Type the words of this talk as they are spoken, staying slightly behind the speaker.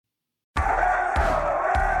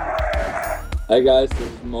Hi guys, this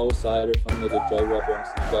is Mo Sider from the Detroit Red Wings.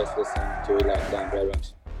 You guys listening to Locked On Red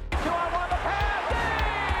Wings.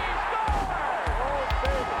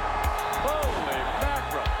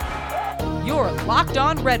 You're Locked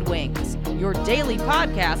On Red Wings, your daily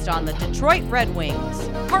podcast on the Detroit Red Wings.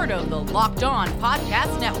 Part of the Locked On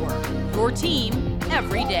Podcast Network, your team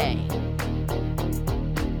every day.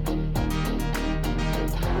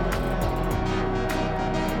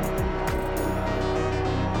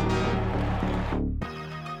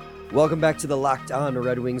 Welcome back to the Locked On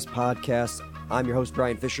Red Wings podcast. I'm your host,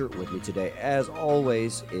 Brian Fisher. With me today, as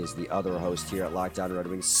always, is the other host here at Locked On Red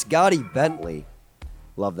Wings, Scotty Bentley.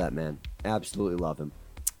 Love that man. Absolutely love him.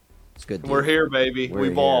 It's good. We're here, baby.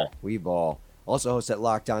 We ball. We ball. Also hosts at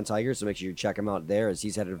Locked On Tigers, so make sure you check him out there as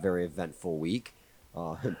he's had a very eventful week.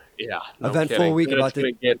 Yeah. No eventful kidding. week. It's going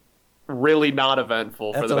to get really not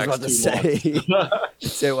eventful for the next 2 months.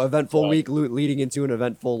 So eventful week leading into an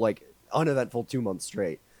eventful, uneventful 2 months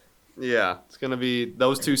straight. Yeah, it's going to be –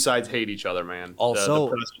 those two sides hate each other, man.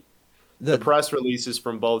 Also, the press releases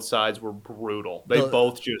from both sides were brutal. They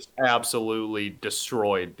both just absolutely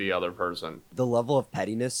destroyed the other person. The level of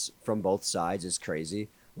pettiness from both sides is crazy.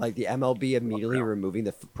 Like the MLB immediately removing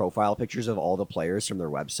the profile pictures of all the players from their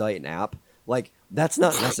website and app. Like, that's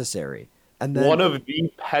not necessary. And then, one of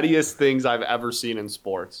the pettiest things I've ever seen in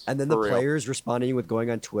sports. And then the players responding with going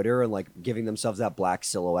on Twitter and giving themselves that black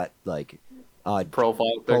silhouette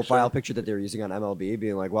profile picture that they're using on MLB,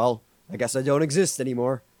 being like, well, I guess I don't exist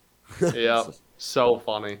anymore. Yeah, so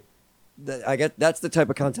funny. I get that's the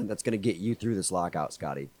type of content that's going to get you through this lockout,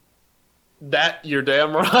 Scotty. You're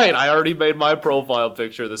damn right. I already made my profile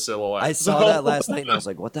picture the silhouette. I saw that last night and I was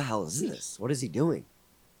like, what the hell is this? What is he doing?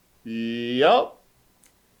 Yep.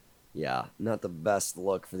 Yeah, not the best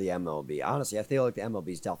look for the MLB. Honestly, I feel like the MLB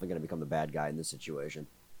is definitely going to become the bad guy in this situation.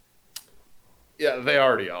 Yeah, they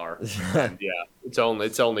already are. And yeah, it's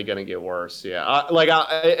only going to get worse. Yeah,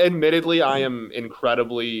 admittedly, I am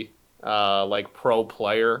incredibly pro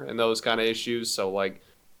player in those kind of issues. So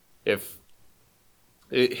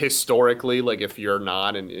historically, if you're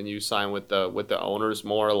not and you sign with the owners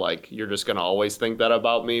more, you're just going to always think that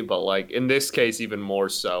about me. But in this case, even more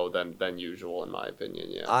so than usual, in my opinion.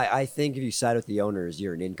 Yeah, I think if you side with the owners,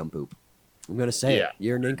 you're an nincompoop. I'm going to say it.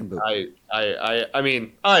 You're an nincompoop. I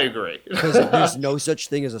mean, I agree. Because there's no such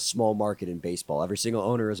thing as a small market in baseball. Every single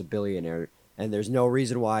owner is a billionaire, and there's no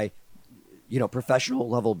reason why, professional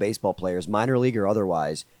level baseball players, minor league or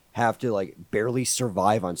otherwise, have to barely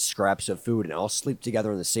survive on scraps of food and all sleep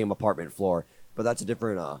together on the same apartment floor. But that's a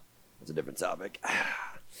different topic.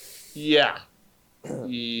 Yeah.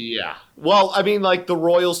 Yeah. Well, I mean, the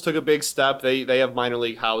Royals took a big step. They have minor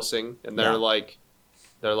league housing, and they're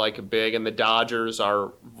big, and the Dodgers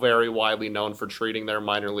are very widely known for treating their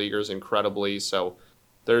minor leaguers incredibly. So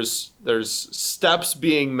there's steps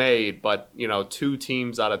being made, but 2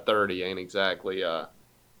 teams out of 30 ain't exactly a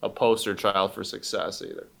poster child for success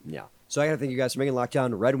either. Yeah. So I got to thank you guys for making Locked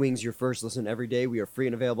On Red Wings your first listen every day. We are free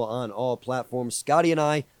and available on all platforms. Scotty and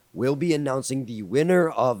I will be announcing the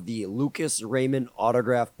winner of the Lucas Raymond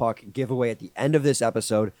autograph puck giveaway at the end of this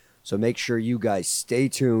episode. So make sure you guys stay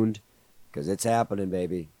tuned. Because it's happening,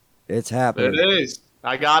 baby. It's happening. It is.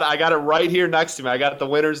 I got it right here next to me. I got the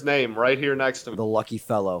winner's name right here next to me. The lucky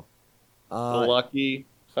fellow. The lucky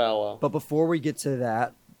fellow. But before we get to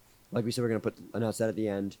that, like we said, we're going to announce that at the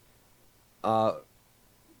end.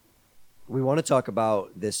 We want to talk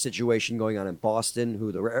about this situation going on in Boston,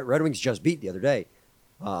 who the Red Wings just beat the other day,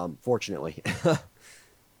 fortunately.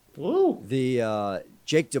 Woo. The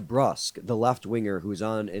Jake DeBrusk, the left winger, who's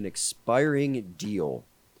on an expiring deal,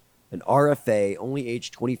 an RFA, only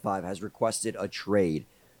age 25, has requested a trade.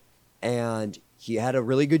 And he had a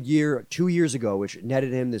really good year 2 years ago, which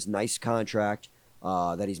netted him this nice contract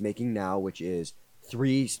that he's making now, which is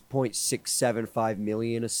 $3.675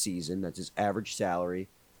 million a season. That's his average salary.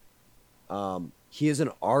 He is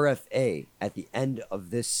an RFA at the end of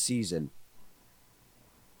this season.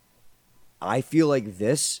 I feel like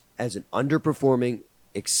this, as an underperforming,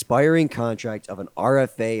 expiring contract of an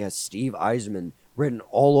RFA, has Steve Yzerman written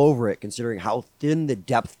all over it, considering how thin the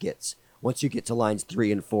depth gets once you get to lines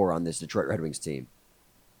 3 and 4 on this Detroit Red Wings team.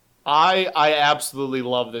 I absolutely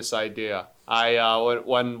love this idea.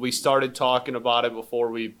 When we started talking about it before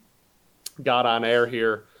we got on air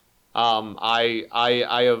here, I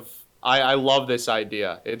love this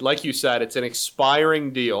idea. It, like you said, it's an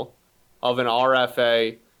expiring deal of an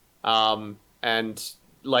RFA, and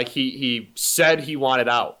he said he wanted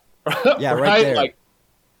out. Yeah, right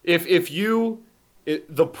there.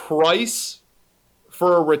 The price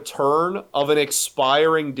for a return of an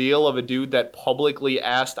expiring deal of a dude that publicly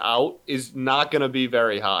asked out is not going to be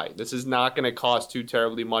very high. This is not going to cost too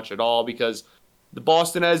terribly much at all because the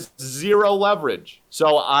Boston has zero leverage.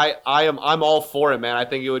 So I'm all for it, man. I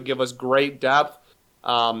think it would give us great depth.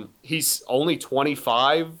 He's only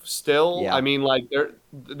 25 still. Yeah. I mean, like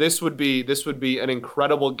this would be an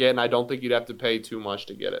incredible get, and I don't think you'd have to pay too much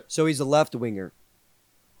to get it. So he's a left winger.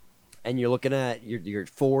 And you're looking at your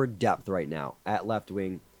forward depth right now at left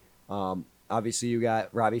wing. Obviously, you got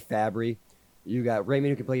Robbie Fabry. You got Raymond,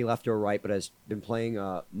 who can play left or right, but has been playing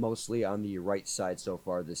mostly on the right side so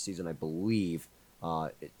far this season, I believe. Him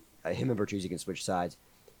and Bertuzzi can switch sides.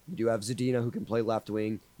 You do have Zadina, who can play left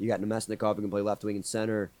wing. You got Nemesnikov, who can play left wing and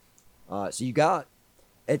center. So you got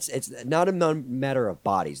it's not a matter of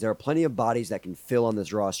bodies. There are plenty of bodies that can fill on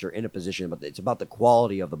this roster in a position, but it's about the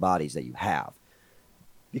quality of the bodies that you have.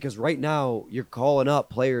 Because right now, you're calling up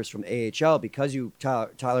players from AHL because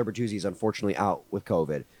Tyler Bertuzzi is unfortunately out with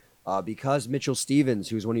COVID. Because Mitchell Stevens,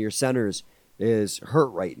 who's one of your centers, is hurt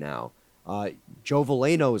right now. Joe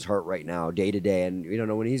Veleno is hurt right now, day to day, and we don't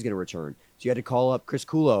know when he's going to return. So you had to call up Chris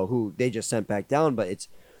Kulo, who they just sent back down, but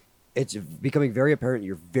it's becoming very apparent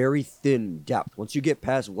you're very thin depth. Once you get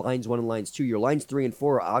past lines 1 and lines 2, your lines 3 and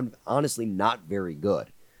 4 are honestly not very good.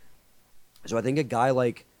 So I think a guy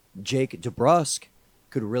like Jake DeBrusk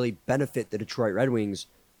could really benefit the Detroit Red Wings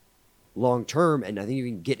long term, and I think you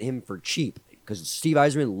can get him for cheap because Steve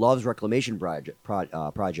Yzerman loves reclamation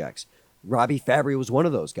projects. Robbie Fabry was one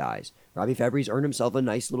of those guys. Robbie Fabry's earned himself a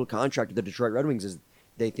nice little contract with the Detroit Red Wings as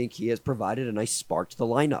they think he has provided a nice spark to the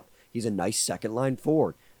lineup. He's a nice second line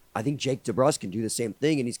forward. I think Jake DeBrusk can do the same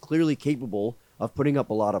thing, and he's clearly capable of putting up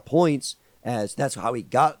a lot of points, as that's how he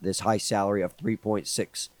got this high salary of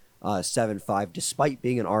 $3.675 despite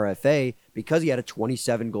being an RFA, because he had a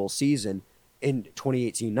 27-goal season in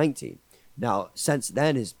 2018-19. Now, since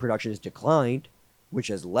then, his production has declined, which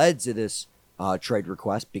has led to this trade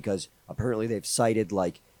request, because apparently they've cited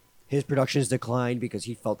like his production has declined because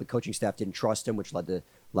he felt the coaching staff didn't trust him, which led to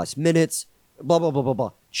less minutes, blah, blah, blah, blah,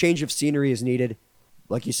 blah. Change of scenery is needed.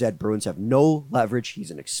 Like you said, Bruins have no leverage.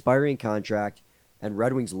 He's an expiring contract, and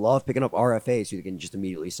Red Wings love picking up RFAs who they can just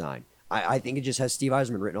immediately sign. I think it just has Steve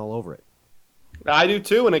Yzerman written all over it. I do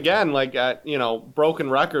too, and again, like broken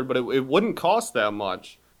record, but it wouldn't cost that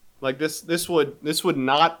much. Like this would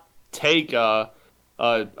not take a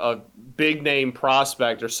big name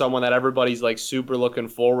prospect or someone that everybody's like super looking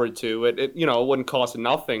forward to. It wouldn't cost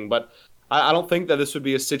nothing, but I don't think that this would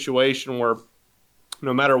be a situation where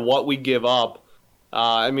no matter what we give up,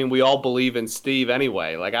 we all believe in Steve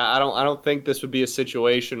anyway. Like I don't think this would be a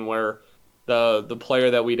situation where the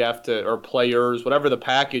player that we'd have to, or players, whatever the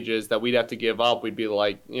package is that we'd have to give up, we'd be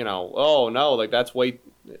like, oh no, like that's way.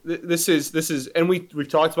 This is, and we've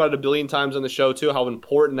talked about it a billion times on the show too, how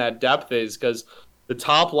important that depth is, because the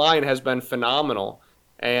top line has been phenomenal,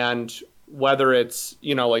 and whether it's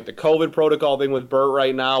like the COVID protocol thing with Bert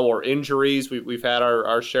right now, or injuries, we've had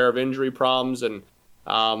our share of injury problems, and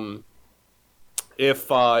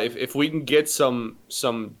if we can get some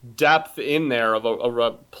depth in there of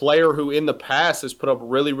a player who in the past has put up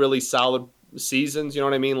really, really solid seasons, you know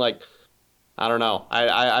what I mean? Like, I don't know.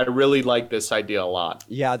 I really like this idea a lot.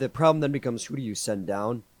 Yeah, the problem then becomes, who do you send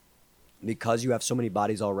down? Because you have so many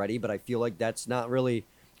bodies already, but I feel like that's not really,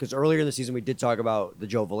 because earlier in the season we did talk about the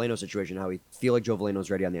Joe Veleno situation, how we feel like Joe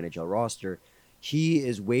Veleno's ready on the NHL roster. He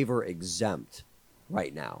is waiver exempt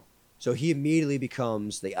right now. So he immediately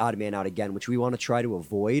becomes the odd man out again, which we want to try to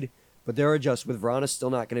avoid. But there are just, with Vrana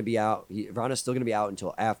still not going to be out, Vrana's still going to be out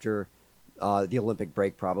until after the Olympic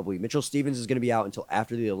break probably. Mitchell Stevens is going to be out until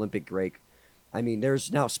after the Olympic break. I mean,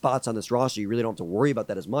 there's now spots on this roster. You really don't have to worry about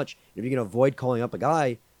that as much. If you can avoid calling up a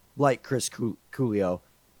guy like Chris Coolio,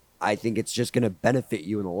 I think it's just going to benefit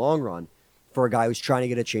you in the long run for a guy who's trying to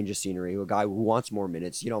get a change of scenery, a guy who wants more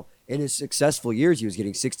minutes. In his successful years, he was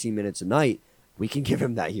getting 16 minutes a night. We can give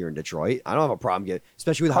him that here in Detroit. I don't have a problem getting,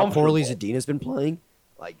 especially with how poorly Zadina's been playing.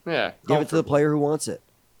 Like, yeah, give it to the player who wants it.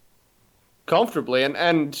 Comfortably,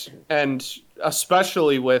 and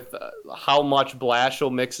especially with how much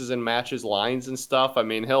Blashill mixes and matches lines and stuff. I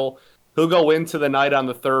mean, he'll go into the night on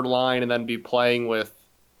the third line and then be playing with,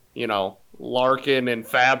 Larkin and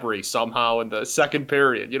Fabry somehow in the second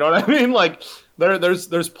period. You know what I mean? Like,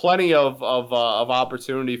 there's plenty of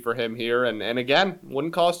opportunity for him here, and again,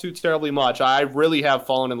 wouldn't cost too terribly much. I really have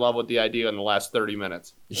fallen in love with the idea in the last 30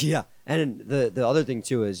 minutes. Yeah, and the other thing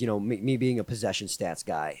too is, me being a possession stats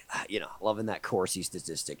guy, loving that Corsi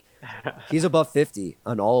statistic. He's above 50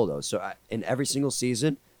 on all of those. So in every single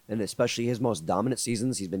season, and especially his most dominant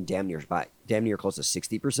seasons, he's been damn near close to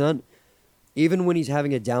 60%. even when he's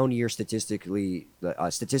having a down year statistics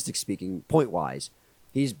speaking, point-wise,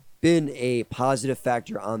 he's been a positive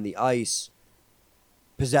factor on the ice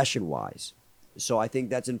possession-wise. So I think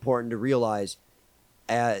that's important to realize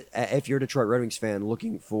if you're a Detroit Red Wings fan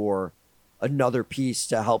looking for another piece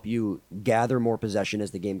to help you gather more possession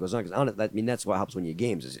as the game goes on. Because that's what helps win you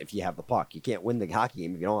games is if you have the puck. You can't win the hockey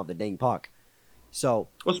game if you don't have the dang puck. So,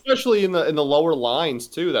 especially in the lower lines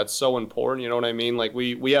too, that's so important. You know what I mean? Like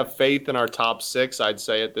we have faith in our top six, I'd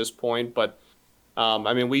say at this point. But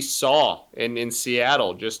I mean, we saw in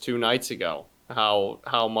Seattle just 2 nights ago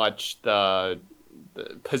how much the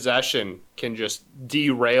possession can just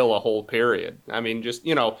derail a whole period. I mean, just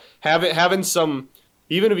having some,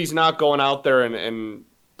 even if he's not going out there and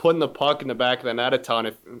putting the puck in the back of the net a ton,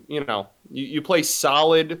 if you play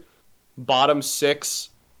solid bottom 6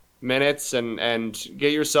 minutes and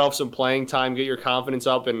get yourself some playing time, get your confidence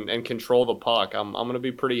up and control the puck, I'm going to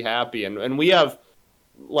be pretty happy. And we have,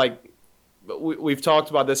 like, we've talked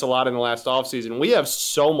about this a lot in the last offseason, we have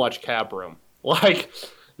so much cap room. Like,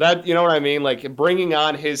 that, you know what I mean? Like, bringing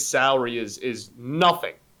on his salary is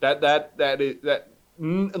nothing. That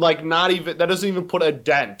not even, that doesn't even put a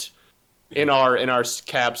dent in our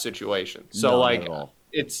cap situation. So, like,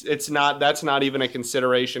 it's not, that's not even a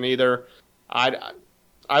consideration either.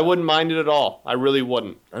 I wouldn't mind it at all. I really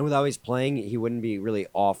wouldn't. And with how he's playing, he wouldn't be really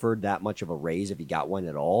offered that much of a raise if he got one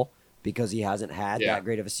at all, because he hasn't had that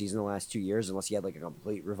great of a season the last 2 years, unless he had like a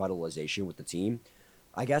complete revitalization with the team.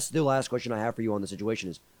 I guess the last question I have for you on the situation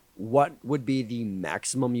is, what would be the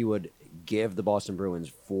maximum you would give the Boston Bruins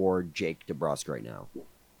for Jake DeBrusk right now?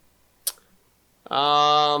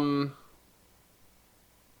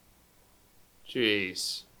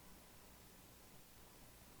 Jeez.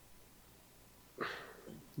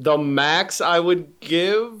 The max I would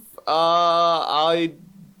give, the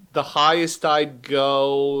highest I'd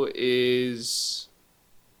go is,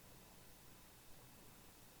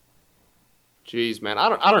 jeez, man,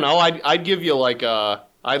 I don't know. I'd give you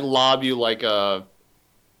I'd lob you like a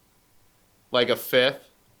 5th.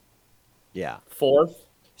 Yeah. 4th.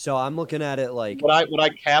 So I'm looking at it like, would I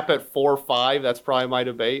cap at 4 or 5? That's probably my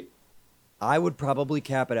debate. I would probably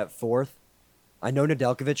cap it at 4th. I know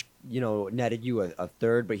Nedeljkovic, netted you a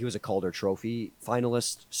 3rd, but he was a Calder Trophy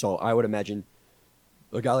finalist. So I would imagine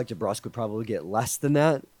a guy like DeBrusk would probably get less than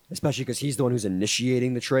that, especially because he's the one who's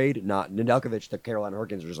initiating the trade, not Nedeljkovic. The Carolina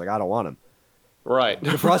Hurricanes are just like, I don't want him. Right.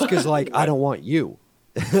 DeBrusk is like, I don't want you.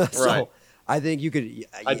 So right. I think you could.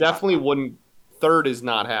 I definitely wouldn't. 3rd is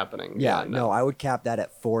not happening. Yeah, no, I would cap that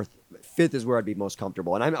at 4th. 5th is where I'd be most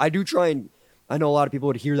comfortable. And I do try and, I know a lot of people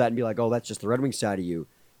would hear that and be like, oh, that's just the Red Wings side of you.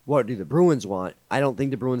 What do the Bruins want? I don't think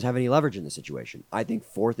the Bruins have any leverage in this situation. I think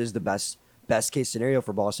 4th is the best case scenario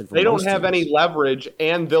for Boston. They don't have any leverage,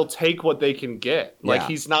 and they'll take what they can get. Like,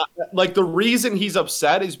 he's not, like, the reason he's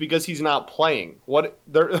upset is because he's not playing. What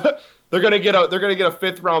they're gonna get a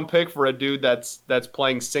 5th round pick for a dude that's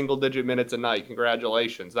playing single-digit minutes a night.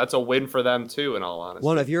 Congratulations, that's a win for them too. In all honesty.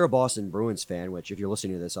 Well, if you're a Boston Bruins fan, which if you're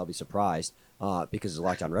listening to this, I'll be surprised because it's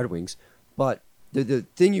Locked On Red Wings. But the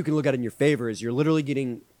thing you can look at in your favor is you're literally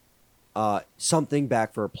getting something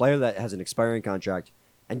back for a player that has an expiring contract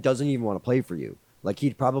and doesn't even want to play for you. Like,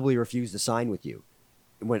 he'd probably refuse to sign with you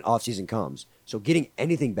when offseason comes. So getting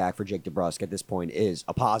anything back for Jake DeBrusk at this point is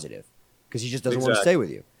a positive because he just doesn't want to stay with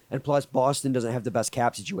you. And plus, Boston doesn't have the best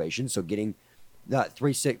cap situation, so getting that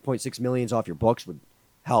 $3.6 million off your books would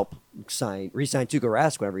help re-sign Tuukka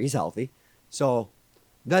Rask whenever he's healthy. So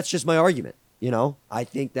that's just my argument. I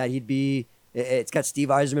think that it's got Steve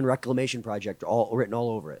Yzerman Reclamation Project written all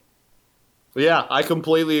over it. Yeah, I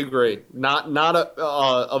completely agree. Not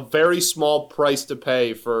a very small price to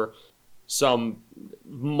pay for some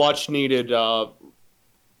much needed.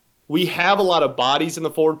 We have a lot of bodies in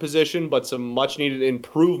the forward position, but some much needed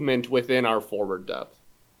improvement within our forward depth.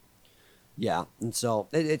 Yeah, and so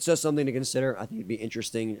it's just something to consider. I think it'd be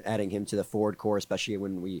interesting adding him to the forward core, especially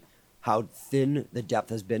when how thin the depth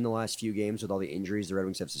has been the last few games with all the injuries the Red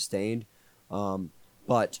Wings have sustained.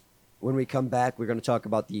 But when we come back, we're going to talk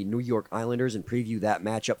about the New York Islanders and preview that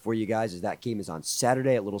matchup for you guys, as that game is on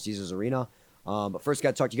Saturday at Little Caesars Arena. But first,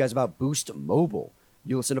 got to talk to you guys about Boost Mobile.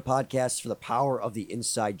 You listen to podcasts for the power of the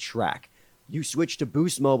inside track. You switch to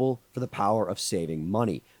Boost Mobile for the power of saving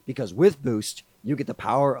money. Because with Boost, you get the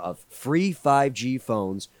power of free 5G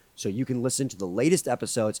phones so you can listen to the latest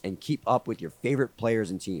episodes and keep up with your favorite players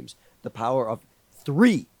and teams. The power of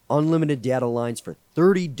 3 unlimited data lines for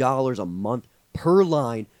 $30 a month per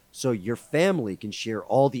line so your family can share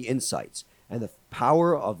all the insights. And the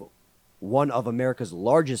power of one of America's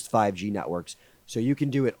largest 5G networks so you can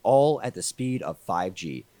do it all at the speed of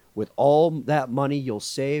 5G. With all that money you'll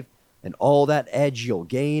save, and all that edge you'll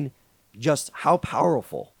gain. Just how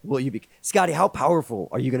powerful will you be? Scotty, how powerful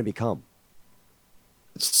are you going to become?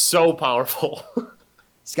 It's so powerful.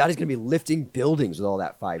 Scotty's going to be lifting buildings with all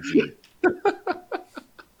that 5G.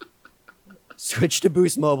 Switch to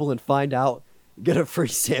Boost Mobile and find out. Get a free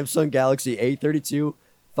Samsung Galaxy A32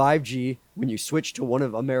 5G when you switch to one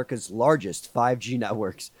of America's largest 5G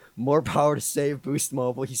networks. More power to save. Boost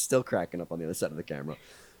Mobile. He's still cracking up on the other side of the camera.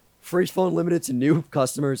 Free phone limited to new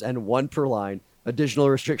customers and one per line. Additional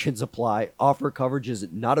restrictions apply. Offer coverage is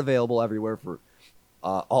not available everywhere for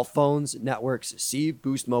all phones, networks. See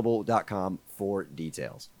boostmobile.com for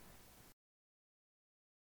details.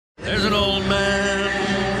 There's an old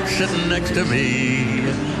man sitting next to me,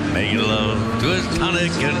 making love to his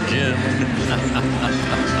tonic and gin.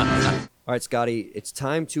 All right, Scotty, it's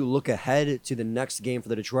time to look ahead to the next game for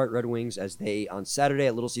the Detroit Red Wings as they, on Saturday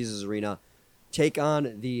at Little Caesars Arena, take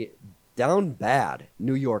on the down bad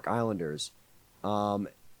New York Islanders. Now,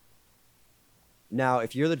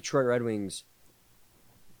 if you're the Detroit Red Wings,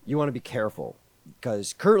 you want to be careful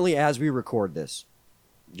because currently, as we record this,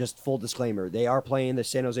 just full disclaimer, they are playing the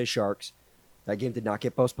San Jose Sharks. That game did not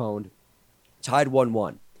get postponed. Tied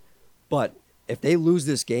 1-1. But if they lose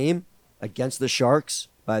this game against the Sharks,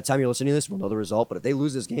 by the time you're listening to this, we'll know the result. But if they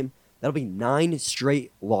lose this game, that'll be 9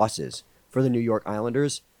 straight losses for the New York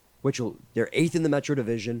Islanders, they're 8th in the Metro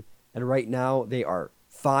Division, and right now they are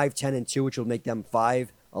 5-10-2, which will make them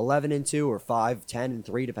 5-11-2 or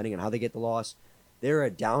 5-10-3, depending on how they get the loss. They're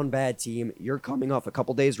a down bad team. You're coming off a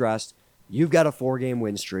couple days rest. You've got a 4-game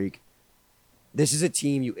win streak. This is a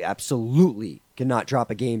team you absolutely cannot drop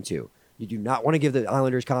a game to. You do not want to give the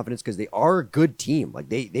Islanders confidence because they are a good team. Like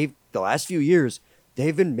they've the last few years,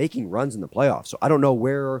 they've been making runs in the playoffs. So I don't know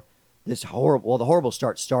where the horrible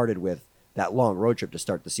start started with that long road trip to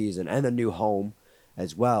start the season and the new home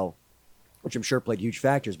as well, which I'm sure played huge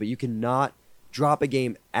factors. But you cannot drop a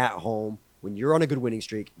game at home when you're on a good winning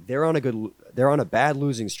streak. They're on a bad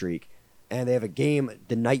losing streak, and they have a game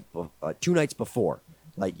the 2 nights before.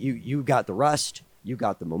 Like you got the rest, you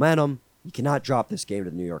got the momentum. You cannot drop this game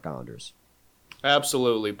to the New York Islanders.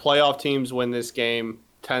 Absolutely, playoff teams win this game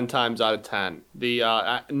 10 times out of 10.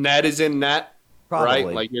 The Ned is in net, probably.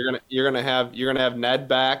 Right? Like you're gonna have Ned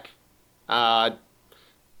back.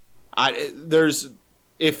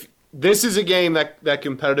 If this is a game that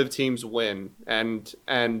competitive teams win,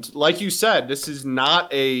 and like you said, this is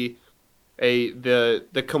not the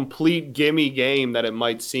complete gimme game that it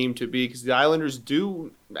might seem to be, because the Islanders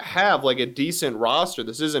do have like a decent roster.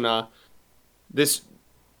 This isn't this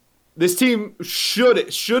team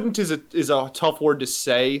shouldn't is a tough word to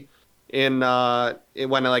say when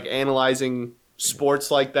like analyzing sports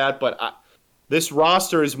like that, but this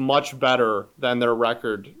roster is much better than their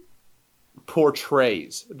record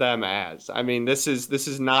portrays them as. I mean, this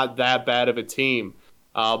is not that bad of a team.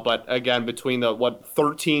 But again, between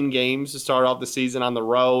 13 games to start off the season on the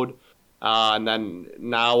road, and then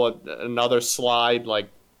now another slide, like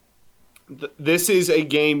this is a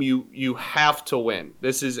game you have to win.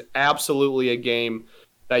 This is absolutely a game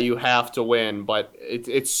that you have to win, but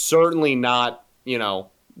it's certainly not,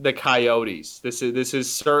 the Coyotes. This is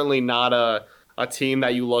certainly not a team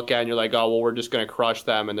that you look at and you're like, oh, well, we're just going to crush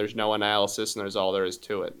them and there's no analysis and there's all there is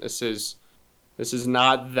to it. This is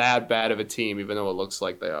not that bad of a team, even though it looks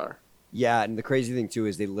like they are. Yeah, and the crazy thing, too,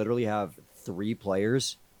 is they literally have 3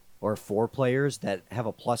 players or 4 players that have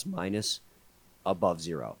a plus-minus above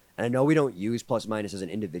 0. And I know we don't use plus-minus as an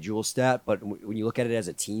individual stat, but when you look at it as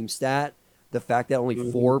a team stat, the fact that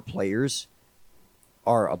only 4 players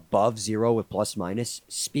are above 0 with plus-minus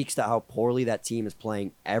speaks to how poorly that team is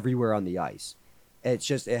playing everywhere on the ice. It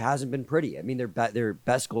hasn't been pretty. I mean, their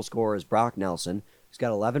best goal scorer is Brock Nelson. He's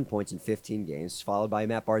got 11 points in 15 games, followed by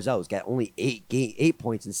Matt Barzal, who's got only 8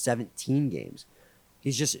 points in 17 games.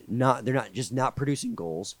 They're not producing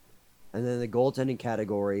goals. And then the goaltending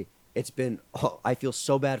category, I feel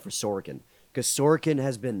so bad for Sorokin, because Sorokin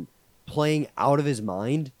has been playing out of his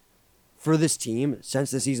mind for this team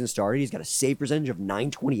since the season started. He's got a save percentage of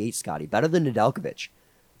 .928, Scotty, better than Nedeljkovic.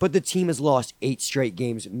 But the team has lost 8 straight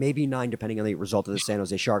games, maybe 9, depending on the result of the San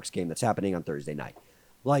Jose Sharks game that's happening on Thursday night.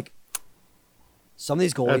 Like, some of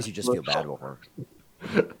these goalies you just feel bad over.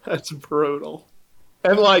 That's brutal.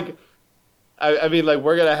 And I mean,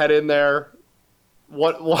 we're gonna head in there.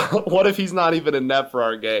 What if he's not even in net for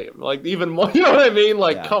our game? Like, even more, you know what I mean?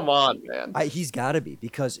 Like, yeah. Come on, man. He's got to be,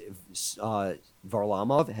 because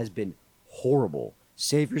Varlamov has been horrible.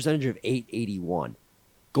 Save percentage of .881.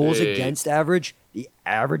 Goals against average. The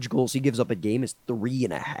average goals he gives up a game is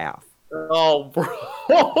 3.5. Oh, bro.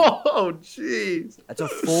 Oh, jeez. That's a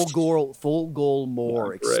full goal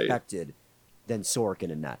more expected than Sorokin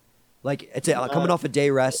in that. Like, coming off a day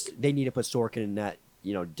rest, they need to put Sorkin in net,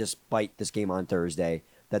 despite this game on Thursday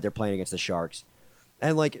that they're playing against the Sharks.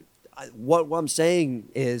 And, like, what I'm saying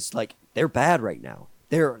is, like, they're bad right now.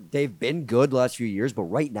 They've been good the last few years, but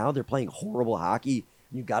right now they're playing horrible hockey.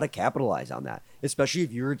 You got to capitalize on that, especially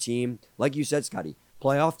if you're a team, like you said, Scotty,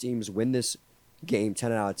 playoff teams win this game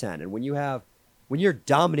 10 out of 10. And when you're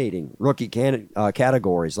dominating rookie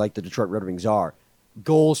categories like the Detroit Red Wings are,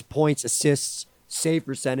 goals, points, assists, save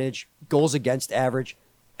percentage, goals against average,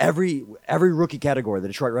 every rookie category, the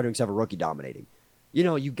Detroit Red Wings have a rookie dominating.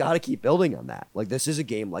 You got to keep building on that. Like, this is a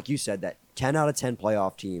game, like you said, that 10 out of 10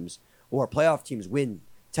 playoff teams or playoff teams win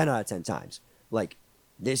 10 out of 10 times. Like,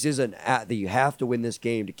 this is that you have to win this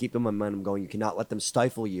game to keep the momentum going. You cannot let them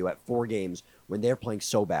stifle you at 4 games when they're playing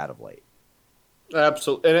so bad of late.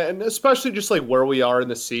 Absolutely. And especially just like where we are in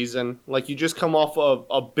the season. Like, you just come off of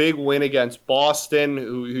a big win against Boston,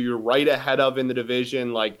 who you're right ahead of in the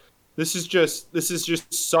division. Like, this is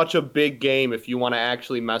just such a big game if you want to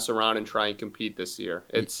actually mess around and try and compete this year.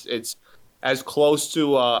 It's as close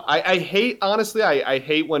to I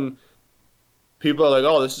hate when people are like,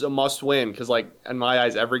 oh, this is a must win, because, like, in my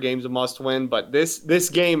eyes every game's a must win, but this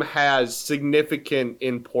game has significant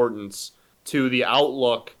importance to the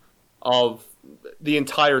outlook of the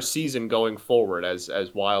entire season going forward, as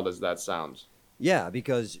wild as that sounds. Yeah,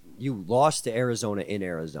 because you lost to Arizona in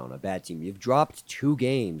Arizona, bad team. You've dropped 2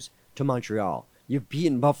 games to Montreal. You've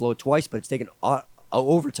beaten Buffalo twice, but it's taken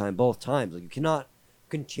overtime both times. Like, you cannot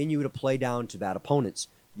continue to play down to bad opponents.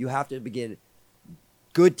 You have to begin.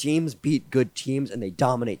 Good teams beat good teams, and they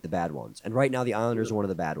dominate the bad ones. And right now, the Islanders are one of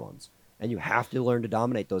the bad ones. And you have to learn to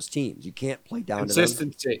dominate those teams. You can't play down to them.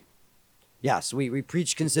 Consistency. Yes, we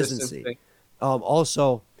preach consistency.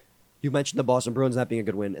 Also, you mentioned the Boston Bruins not being a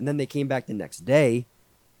good win, and then they came back the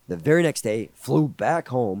very next day, flew back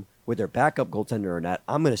home with their backup goaltender in net.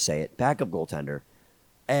 I'm going to say it, backup goaltender,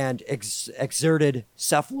 and exerted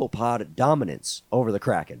cephalopod dominance over the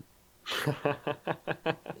Kraken.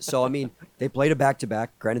 So, I mean, they played a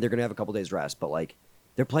back-to-back. Granted, they're going to have a couple days rest, but, like,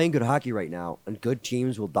 they're playing good hockey right now, and good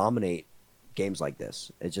teams will dominate games like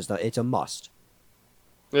this. It's a must.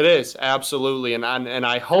 It is, absolutely, and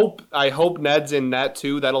I hope Ned's in net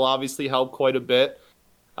too. That'll obviously help quite a bit.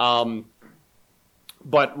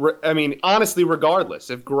 But I mean, honestly, regardless,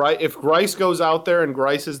 if Greiss goes out there and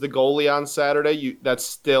Greiss is the goalie on Saturday, that's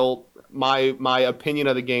still my opinion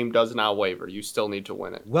of the game does not waver. You still need to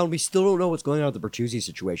win it. Well, we still don't know what's going on with the Bertuzzi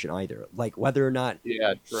situation either. Like, whether or not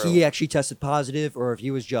he actually tested positive, or if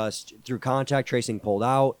he was just through contact tracing pulled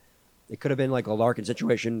out. It could have been like a Larkin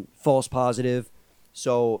situation, false positive.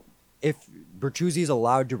 So if Bertuzzi is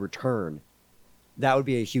allowed to return, that would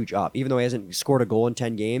be a huge up. Even though he hasn't scored a goal in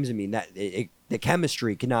 10 games, I mean, the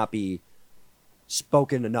chemistry cannot be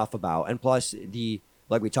spoken enough about. And plus,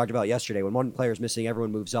 like we talked about yesterday, when one player is missing,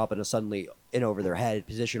 everyone moves up and is suddenly in over their head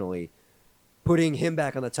positionally. Putting him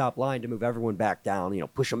back on the top line to move everyone back down,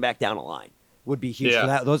 push them back down a line would be huge.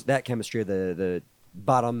 Yeah. For that chemistry of the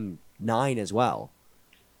bottom 9 as well.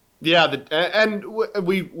 Yeah, and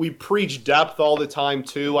we preach depth all the time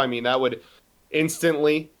too. I mean, that would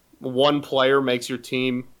instantly, one player makes your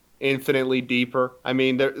team infinitely deeper. I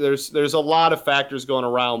mean, there's a lot of factors going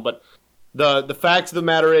around, but the fact of the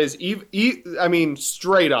matter is, I mean,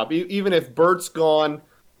 straight up, even if Bert's gone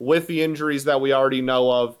with the injuries that we already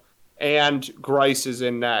know of, and Greiss is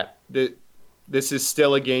in net, this is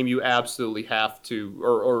still a game you absolutely have to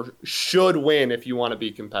or should win if you want to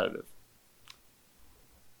be competitive.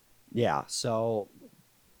 Yeah, so,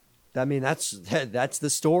 I mean, that's the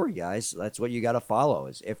story, guys. That's what you got to follow,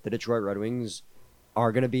 is if the Detroit Red Wings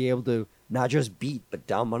are going to be able to not just beat, but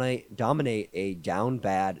dominate a down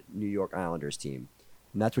bad New York Islanders team.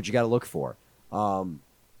 And that's what you got to look for. You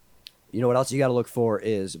know what else you got to look for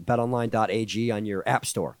is betonline.ag on your app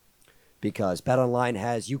store, because BetOnline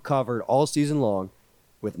has you covered all season long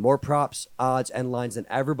with more props, odds, and lines than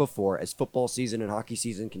ever before as football season and hockey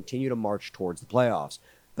season continue to march towards the playoffs.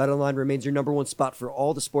 BetOnline remains your number one spot for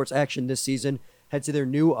all the sports action this season. Head to their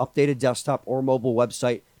new updated desktop or mobile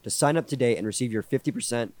website to sign up today and receive your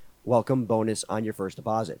 50% welcome bonus on your first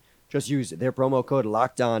deposit. Just use their promo code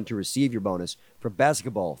LOCKEDON to receive your bonus for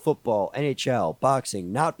basketball, football, NHL,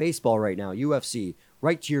 boxing, not baseball right now, UFC,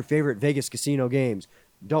 right to your favorite Vegas casino games.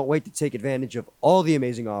 Don't wait to take advantage of all the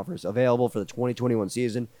amazing offers available for the 2021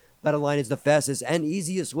 season. BetOnline is the fastest and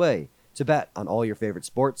easiest way to bet on all your favorite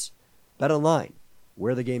sports. BetOnline,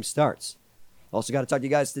 where the game starts. Also got to talk to you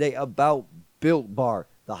guys today about Built Bar.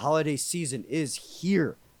 The holiday season is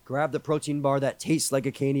here. Grab the protein bar that tastes like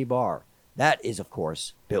a candy bar. That is, of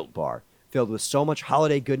course, Built Bar. Filled with so much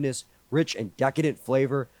holiday goodness, rich and decadent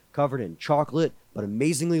flavor, covered in chocolate, but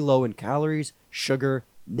amazingly low in calories, sugar,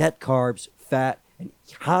 net carbs, fat, and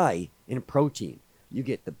high in protein. You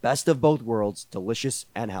get the best of both worlds, delicious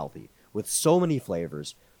and healthy. With so many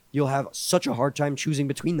flavors, you'll have such a hard time choosing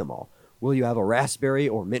between them all. Will you have a raspberry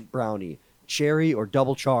or mint brownie, cherry or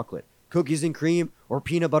double chocolate, cookies and cream or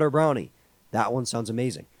peanut butter brownie? That one sounds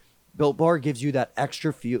amazing. Built Bar gives you that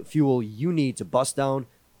extra fuel you need to bust down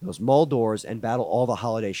those mall doors and battle all the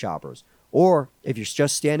holiday shoppers. Or if you're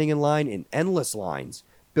just standing in line in endless lines,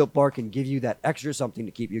 Built Bar can give you that extra something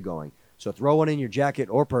to keep you going. So throw one in your jacket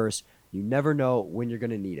or purse. You never know when you're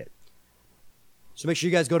going to need it. So make sure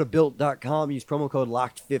you guys go to Built.com, use promo code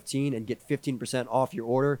LOCKED15 and get 15% off your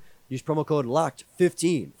order. Use promo code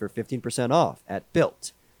LOCKED15 for 15% off at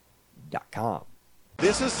Built.com.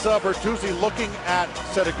 This is Bertuzzi looking at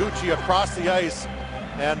Setaguchi across the ice,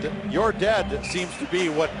 and "You're dead" seems to be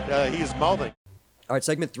what he's mouthing. All right,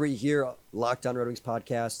 segment 3 here, Locked On Red Wings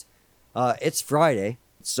podcast. It's Friday,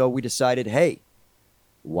 so we decided, hey,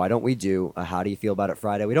 why don't we do a How Do You Feel About It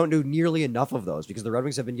Friday? We don't do nearly enough of those because the Red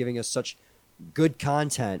Wings have been giving us such good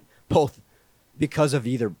content, both because of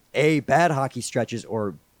either A, bad hockey stretches,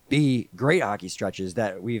 or B, great hockey stretches,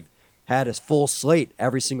 that we've had a full slate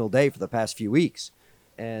every single day for the past few weeks.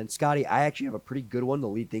 And Scotty, I actually have a pretty good one to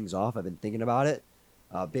lead things off. I've been thinking about it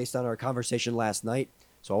based on our conversation last night.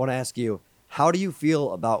 So I want to ask you, how do you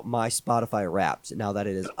feel about my Spotify Wrapped now that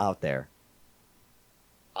it is out there?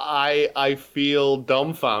 I feel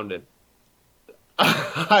dumbfounded.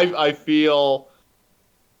 I feel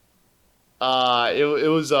it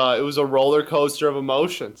was a roller coaster of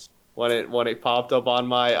emotions when it popped up on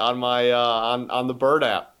the Bird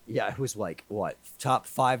app. Yeah, it was like, what, top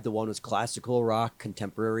 5 to 1 was classical rock,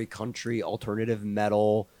 contemporary country, alternative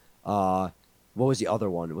metal. What was the other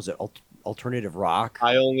one? Was it alternative rock?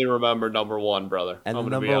 I only remember number 1, brother. And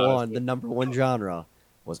the number one genre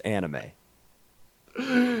was anime.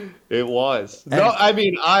 It was. No, I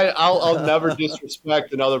mean, I'll never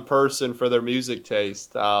disrespect another person for their music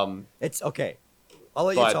taste. It's okay. I'll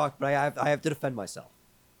let you talk, but I have to defend myself.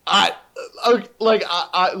 I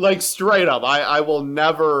straight up. I will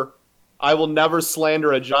never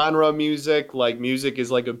slander a genre of music. Like, music is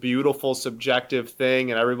like a beautiful subjective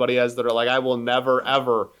thing, and everybody has their, like, I will never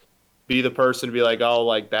ever be the person to be like, oh,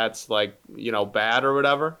 like, that's, like, you know, bad or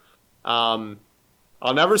whatever.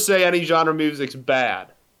 I'll never say any genre of music's bad.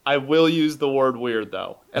 I will use the word weird,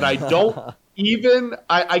 though. And I don't even,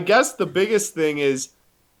 I guess the biggest thing is,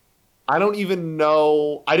 I don't even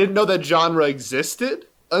know, I didn't know that genre existed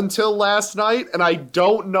until last night, and I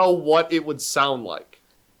don't know what it would sound like.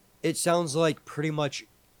 It sounds like pretty much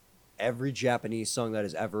every Japanese song that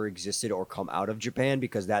has ever existed or come out of Japan,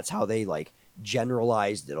 because that's how they, like,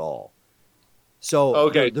 generalized it all. So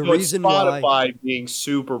okay, the so reason Spotify why being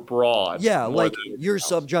super broad. Yeah, like your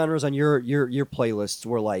subgenres on your playlists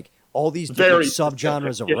were like all these different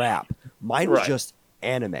subgenres of rap. Mine was just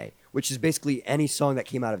anime, which is basically any song that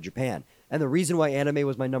came out of Japan. And the reason why anime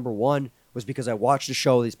was my number 1 was because I watched a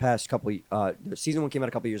show these past couple season 1 came out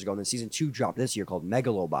a couple years ago, and then season 2 dropped this year, called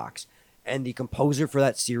Megalobox. And the composer for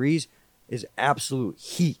that series is absolute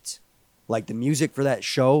heat. Like, the music for that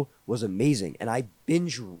show was amazing, and I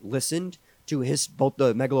binge listened to both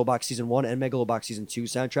the Megalobox season 1 and Megalobox season 2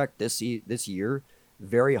 soundtrack this year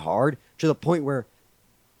very hard, to the point where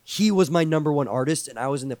he was my number 1 artist and I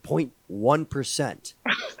was in the 0.1%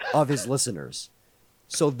 of his listeners.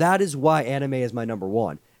 So that is why anime is my number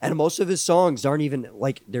 1. And most of his songs aren't even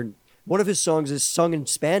like, one of his songs is sung in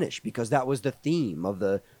Spanish because that was the theme of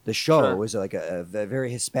the show. Sure. It was like a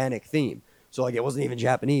very Hispanic theme. So like, it wasn't even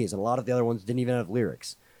Japanese, and a lot of the other ones didn't even have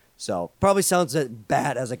lyrics. So probably sounds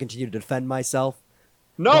bad as I continue to defend myself.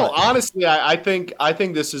 No, honestly, I think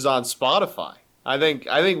this is on Spotify. I think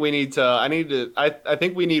we need to. I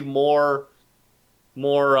think we need more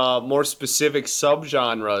specific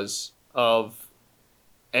subgenres of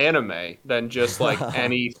anime than just like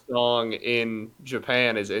any song in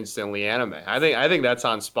Japan is instantly anime. I think that's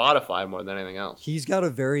on Spotify more than anything else. He's got the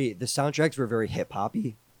soundtracks were very hip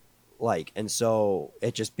hoppy, like, and so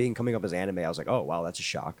it just coming up as anime, I was like, oh wow, that's a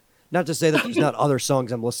shock. Not to say that there's not other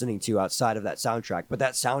songs I'm listening to outside of that soundtrack, but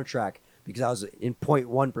that soundtrack, because I was in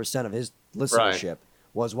 0.1% of his listenership,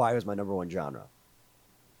 was why it was my number 1 genre.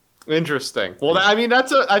 Interesting. Well, I mean,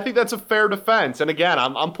 I think that's a fair defense. And again,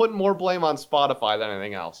 I'm putting more blame on Spotify than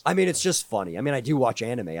anything else. I mean, it's just funny. I mean, I do watch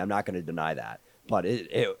anime. I'm not going to deny that, but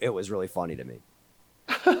it was really funny to me.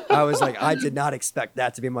 I was like, I did not expect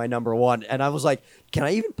that to be my number 1. And I was like, can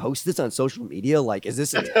I even post this on social media? Like, is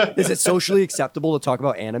it socially acceptable to talk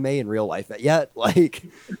about anime in real life yet? Like,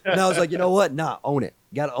 and I was like, you know what? Nah, own it.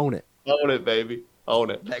 You got to own it. Own it, baby.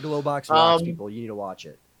 Own it. Megalobox rocks, people. You need to watch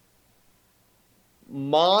it.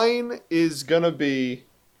 Mine is gonna be,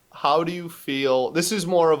 how do you feel? This is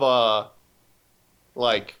more of a,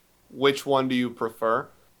 like, which one do you prefer?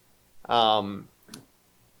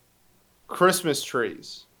 Christmas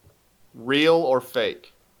trees, real or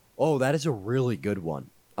fake? Oh, that is a really good one.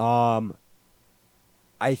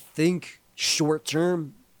 I think short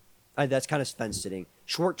term, that's kind of fence sitting.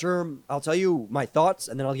 Short term, I'll tell you my thoughts,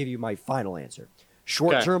 and then I'll give you my final answer.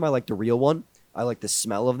 Short term, I like the real one. I like the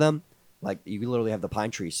smell of them. Like, you literally have the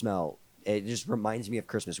pine tree smell. It just reminds me of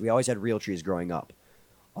Christmas. We always had real trees growing up.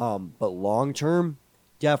 But long term,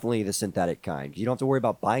 definitely the synthetic kind. You don't have to worry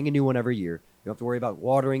about buying a new one every year. You don't have to worry about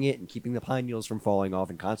watering it and keeping the pine needles from falling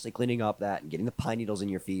off and constantly cleaning up that and getting the pine needles in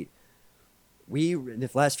your feet. We, in the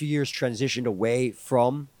last few years, transitioned away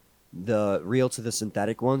from the real to the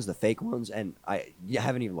synthetic ones, the fake ones, and I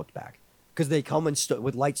haven't even looked back. Because they come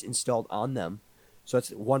with lights installed on them. So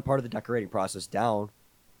it's one part of the decorating process down.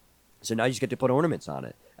 So now you just get to put ornaments on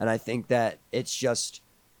it. And I think that it's just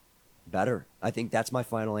better. I think that's my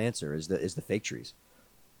final answer, is the fake trees.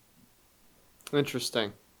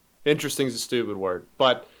 Interesting. Interesting is a stupid word.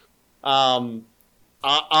 But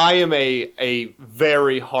I am a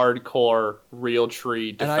very hardcore real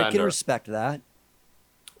tree defender. And I can respect that.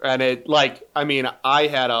 And it, like, I mean, I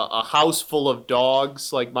had a house full of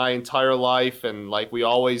dogs, like, my entire life, and, like, we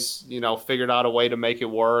always, figured out a way to make it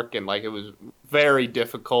work, and, like, it was very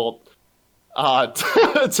difficult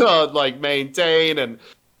to, like, maintain and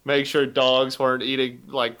make sure dogs weren't eating,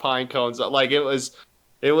 like, pine cones. Like, it was,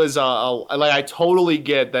 like, I totally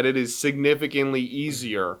get that it is significantly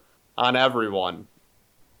easier on everyone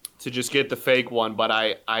to just get the fake one, but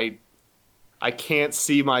I can't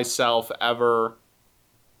see myself ever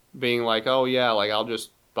being like, oh yeah, like, I'll just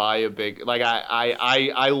buy a big, like,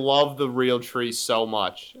 I love the real tree so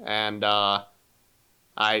much, and I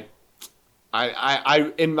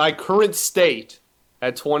in my current state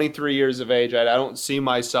at 23 years of age, I don't see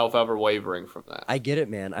myself ever wavering from that. I get it,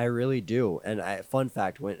 man. I really do. And fun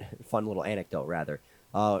little anecdote rather.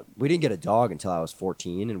 We didn't get a dog until I was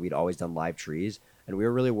 14, and we'd always done live trees, and we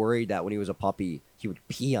were really worried that when he was a puppy, he would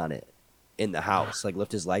pee on it in the house, like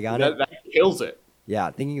lift his leg on it. That kills it.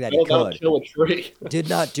 Yeah, thinking that he could. Kill a tree. Did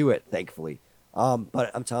not do it, thankfully.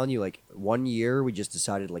 But I'm telling you, like, one year we just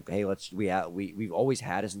decided, like, hey, we've always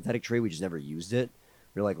had a synthetic tree, we just never used it.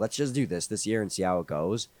 We're like, let's just do this year and see how it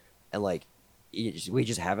goes. And, like, we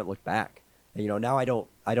just haven't looked back. And, now I don't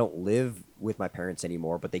live with my parents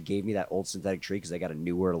anymore, but they gave me that old synthetic tree because I got a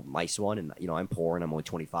newer, nice one, and I'm poor and I'm only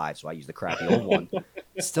 25, so I use the crappy old one.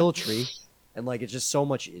 It's still a tree, and, like, it's just so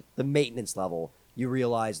much the maintenance level. You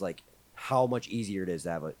realize, like, how much easier it is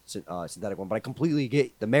to have a synthetic one, but I completely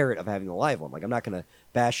get the merit of having the live one. Like, I'm not gonna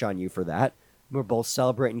bash on you for that. We're both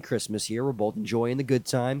celebrating Christmas here. We're both enjoying the good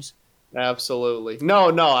times. Absolutely.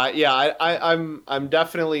 No. I'm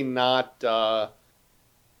definitely not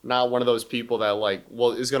one of those people that, like,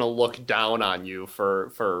 is gonna look down on you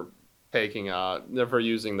for taking for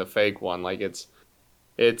using the fake one. Like, it's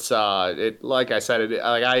like I said,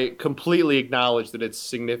 I completely acknowledge that it's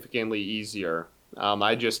significantly easier.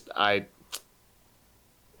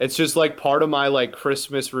 It's just, like, part of my, like,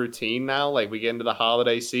 Christmas routine now. Like, we get into the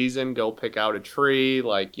holiday season, go pick out a tree,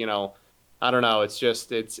 like, I don't know. It's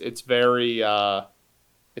just, it's very,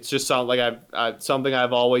 it's just something like something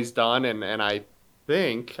I've always done, and I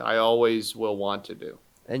think I always will want to do.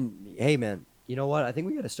 And hey, man, you know what? I think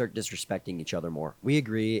we got to start disrespecting each other more. We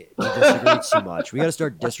agree. We disagree too much. We got to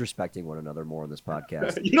start disrespecting one another more on this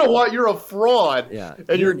podcast. You know what? You're a fraud. Yeah.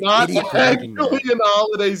 And you're not actually in the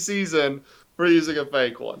holiday season for using a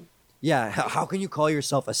fake one. Yeah. How can you call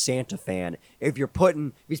yourself a Santa fan if he's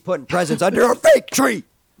putting presents under a fake tree?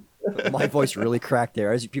 My voice really cracked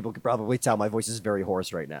there. As people could probably tell, my voice is very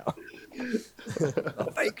hoarse right now.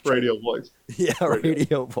 A fake tree. Radio voice. Yeah,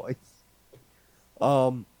 radio voice.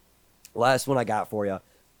 Last one I got for you,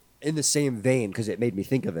 in the same vein, because it made me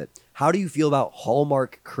think of it. How do you feel about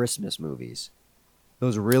Hallmark Christmas movies?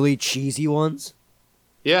 Those really cheesy ones?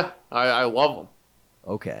 Yeah, I love them.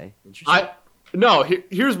 Okay. Interesting.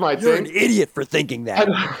 Here's my thing. You're an idiot for thinking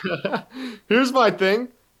that. Here's my thing.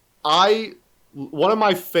 One of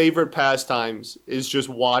my favorite pastimes is just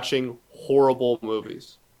watching horrible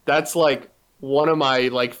movies. That's, like, one of my,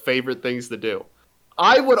 like, favorite things to do.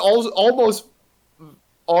 I would almost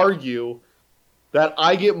argue that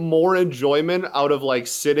I get more enjoyment out of, like,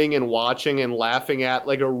 sitting and watching and laughing at,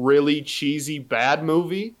 like, a really cheesy bad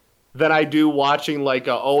movie than I do watching, like,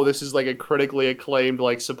 this is, like, a critically acclaimed,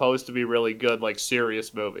 like, supposed to be really good, like,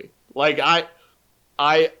 serious movie. Like,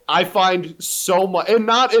 I find so much, and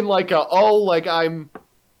not in, like, I'm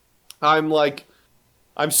like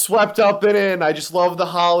I'm swept up in it, and I just love the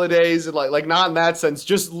holidays, and like not in that sense,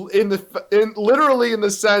 just literally in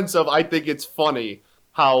the sense of I think it's funny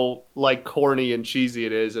how like corny and cheesy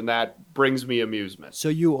it is, and that brings me amusement. So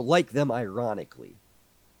you like them ironically?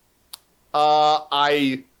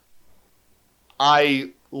 I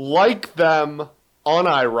like them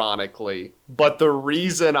unironically, but the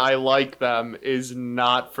reason I like them is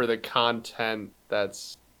not for the content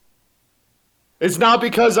it's not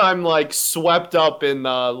because I'm like swept up in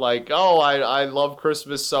the like, oh, I love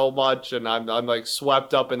Christmas so much and I'm like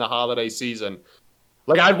swept up in the holiday season.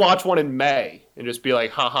 Like I'd watch one in May and just be like,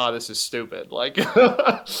 haha, this is stupid. Like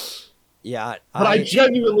Yeah, but I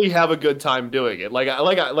genuinely have a good time doing it.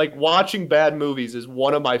 Like watching bad movies is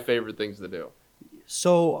one of my favorite things to do.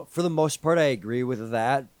 So for the most part, I agree with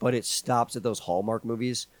that, but it stops at those Hallmark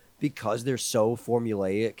movies because they're so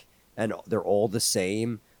formulaic and they're all the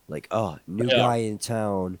same. Like, oh, new guy in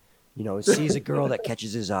town, sees a girl that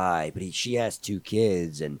catches his eye, but she has 2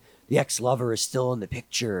 kids, and the ex-lover is still in the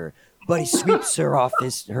picture, but he sweeps her off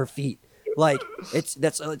her feet. Like,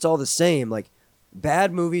 it's all the same. Like,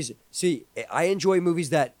 bad movies. See, I enjoy movies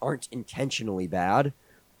that aren't intentionally bad,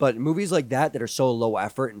 but movies like that are so low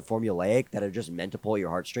effort and formulaic that are just meant to pull your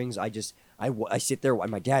heartstrings. I sit there, and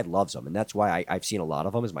my dad loves them, and that's why I've seen a lot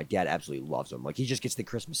of them, is my dad absolutely loves them. Like, he just gets the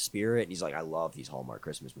Christmas spirit, and he's like, I love these Hallmark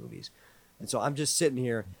Christmas movies. And so I'm just sitting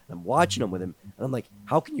here, and I'm watching them with him, and I'm like,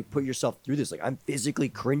 how can you put yourself through this? Like, I'm physically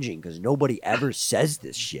cringing because nobody ever says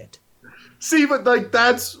this shit. See, but like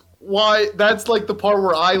that's like the part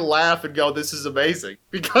where I laugh and go, this is amazing.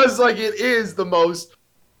 Because like it is the most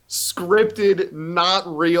scripted, not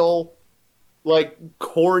real, like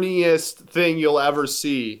corniest thing you'll ever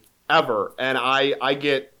see. Ever. And I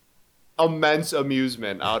get immense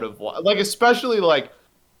amusement out of like, especially like,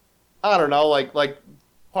 I don't know, like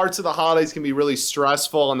parts of the holidays can be really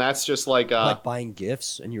stressful, and that's just like buying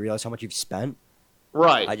gifts and you realize how much you've spent.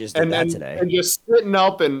 Right. I just did that today. And just sitting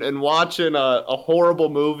up and watching a horrible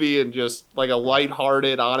movie and just like a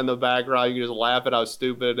lighthearted on in the background, you can just laugh at how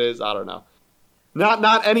stupid it is. I don't know.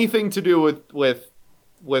 Not anything to do with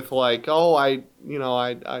like, oh, I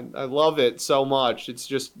love it so much. It's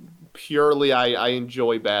just purely I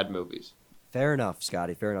enjoy bad movies. Fair enough,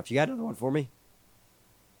 Scotty. Fair enough. You got another one for me?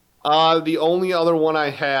 The only other one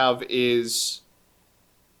I have is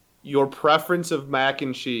your preference of mac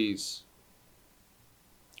and cheese.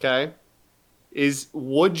 Okay?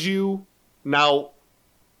 Would you... Now,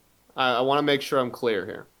 I want to make sure I'm clear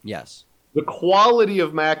here. Yes. The quality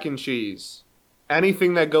of mac and cheese,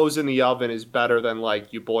 anything that goes in the oven is better than,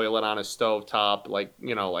 like, you boil it on a stovetop, like,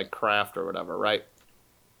 like Kraft or whatever, right?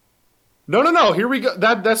 No. Here we go.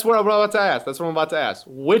 That's what I'm about to ask.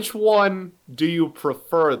 Which one do you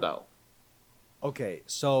prefer, though? Okay,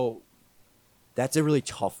 so that's a really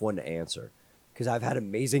tough one to answer because I've had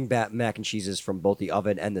amazing mac and cheeses from both the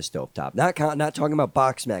oven and the stovetop. Not talking about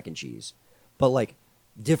boxed mac and cheese, but like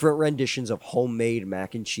different renditions of homemade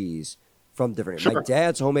mac and cheese from different. Sure. My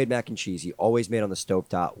dad's homemade mac and cheese, he always made on the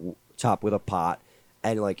stovetop with a pot,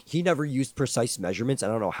 and like he never used precise measurements. I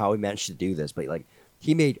don't know how he managed to do this, but like.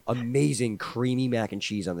 He made amazing creamy mac and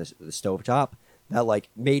cheese on the stovetop that like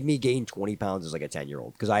made me gain 20 pounds as like a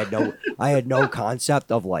 10-year-old because I had no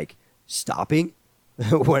concept of like stopping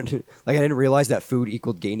when like I didn't realize that food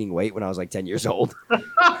equaled gaining weight when I was like 10 years old.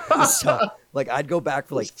 So like I'd go back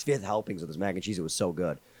for like 5th helpings of this mac and cheese. It was so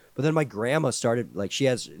good. But then my grandma started like she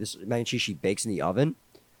has this mac and cheese she bakes in the oven,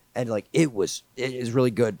 and like it is really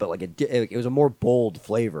good, but like it was a more bold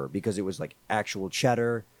flavor because it was like actual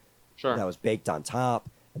cheddar. Sure. That was baked on top.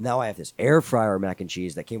 And now I have this air fryer mac and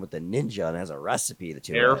cheese that came with the Ninja and has a recipe.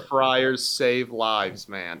 Air fryers save lives,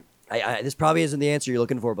 man. This probably isn't the answer you're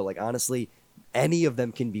looking for, but like honestly, any of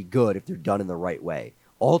them can be good if they're done in the right way.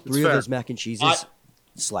 All 3 of those mac and cheeses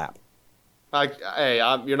slap.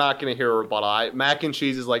 You're not going to hear a rebuttal. Mac and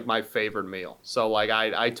cheese is like my favorite meal. So like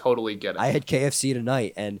I totally get it. I had KFC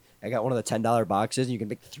tonight and I got one of the $10 boxes and you can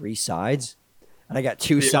pick 3 sides. And I got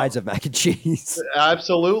 2 sides of mac and cheese.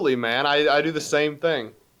 Absolutely, man. I do the same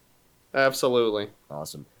thing. Absolutely.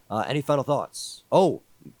 Awesome. Any final thoughts? Oh.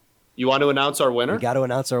 You want to announce our winner? We got to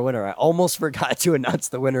announce our winner. I almost forgot to announce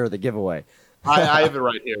the winner of the giveaway. I have it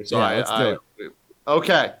right here. So yeah, let's do it.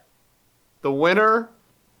 Okay. The winner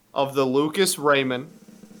of the Lucas Raymond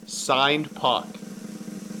signed puck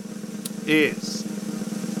is...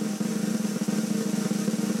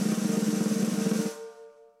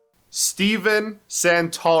 Steven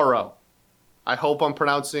Santoro. I hope I'm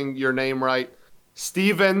pronouncing your name right.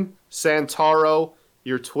 Steven Santoro.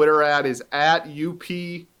 Your Twitter ad is at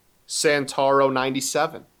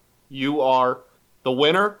UPSantoro97. You are the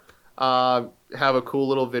winner. have a cool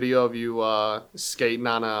little video of you skating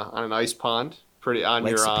on an ice pond. Pretty on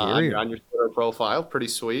Lake your Superior. on your Twitter profile. Pretty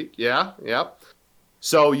sweet. Yeah, yep.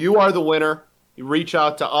 So you are the winner. You reach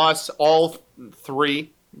out to us, all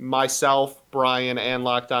three, myself, Brian, and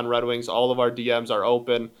Locked On Red Wings. All of our DMs are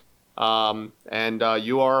open. And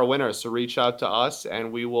you are a winner. So reach out to us,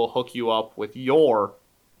 and we will hook you up with your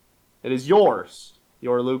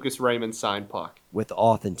Lucas Raymond signed puck. With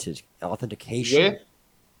authentication. With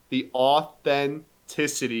the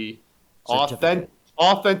authenticity.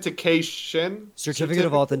 Authentication. Certificate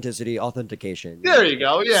of authenticity, authentication. There you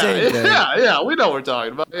go. Yeah, Same thing. yeah. We know what we're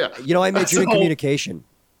talking about. Yeah. You know, I majored in communication.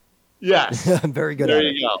 Yes. I'm very good There at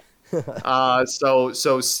it. you go.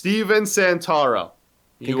 So Steven Santoro.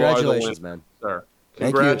 Congratulations, you are the winner, man. sir.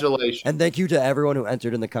 Thank you. Congratulations. And thank you to everyone who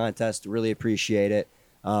entered in the contest. Really appreciate it.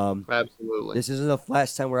 Absolutely. This isn't the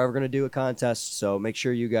last time we're ever going to do a contest, so make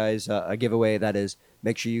sure you guys, a giveaway that is,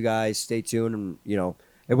 make sure you guys stay tuned. And, you know,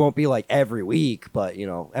 it won't be like every week, but, you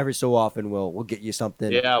know, every so often we'll get you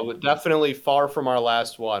something. Yeah, we're definitely far from our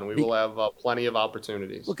last one. We will have plenty of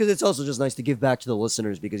opportunities. Well, because it's also just nice to give back to the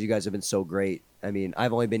listeners because you guys have been so great. I mean,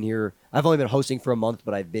 I've only been hosting for a month,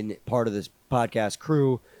 but I've been part of this podcast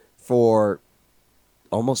crew for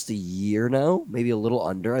almost a year now, maybe a little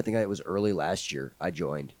under. I think it was early last year I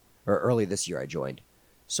joined, or early this year I joined.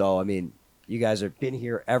 So, I mean, you guys have been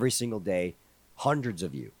here every single day, hundreds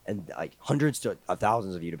of you, and like hundreds to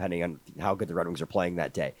thousands of you, depending on how good the Red Wings are playing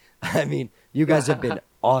that day. I mean, you guys have been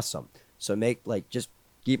awesome. So just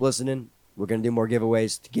keep listening. We're going to do more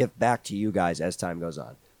giveaways to give back to you guys as time goes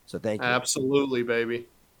on. So thank you. Absolutely, baby.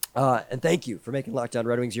 And thank you for making Locked On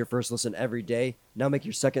Red Wings your first listen every day. Now make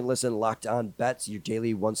your second listen Locked On Bets, your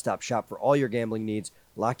daily one-stop shop for all your gambling needs.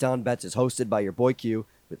 Locked On Bets is hosted by your boy Q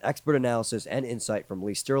with expert analysis and insight from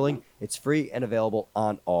Lee Sterling. It's free and available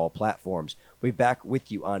on all platforms. We'll be back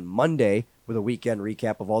with you on Monday with a weekend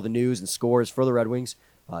recap of all the news and scores for the Red Wings.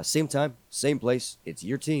 Same time, same place. It's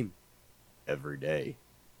your team every day.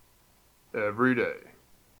 Every day.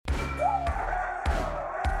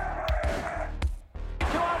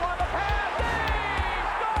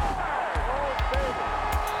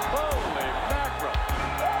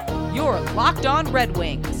 Your Locked On Red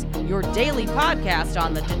Wings, your daily podcast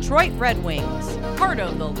on the Detroit Red Wings. Part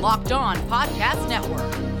of the Locked On Podcast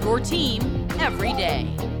Network, your team every day.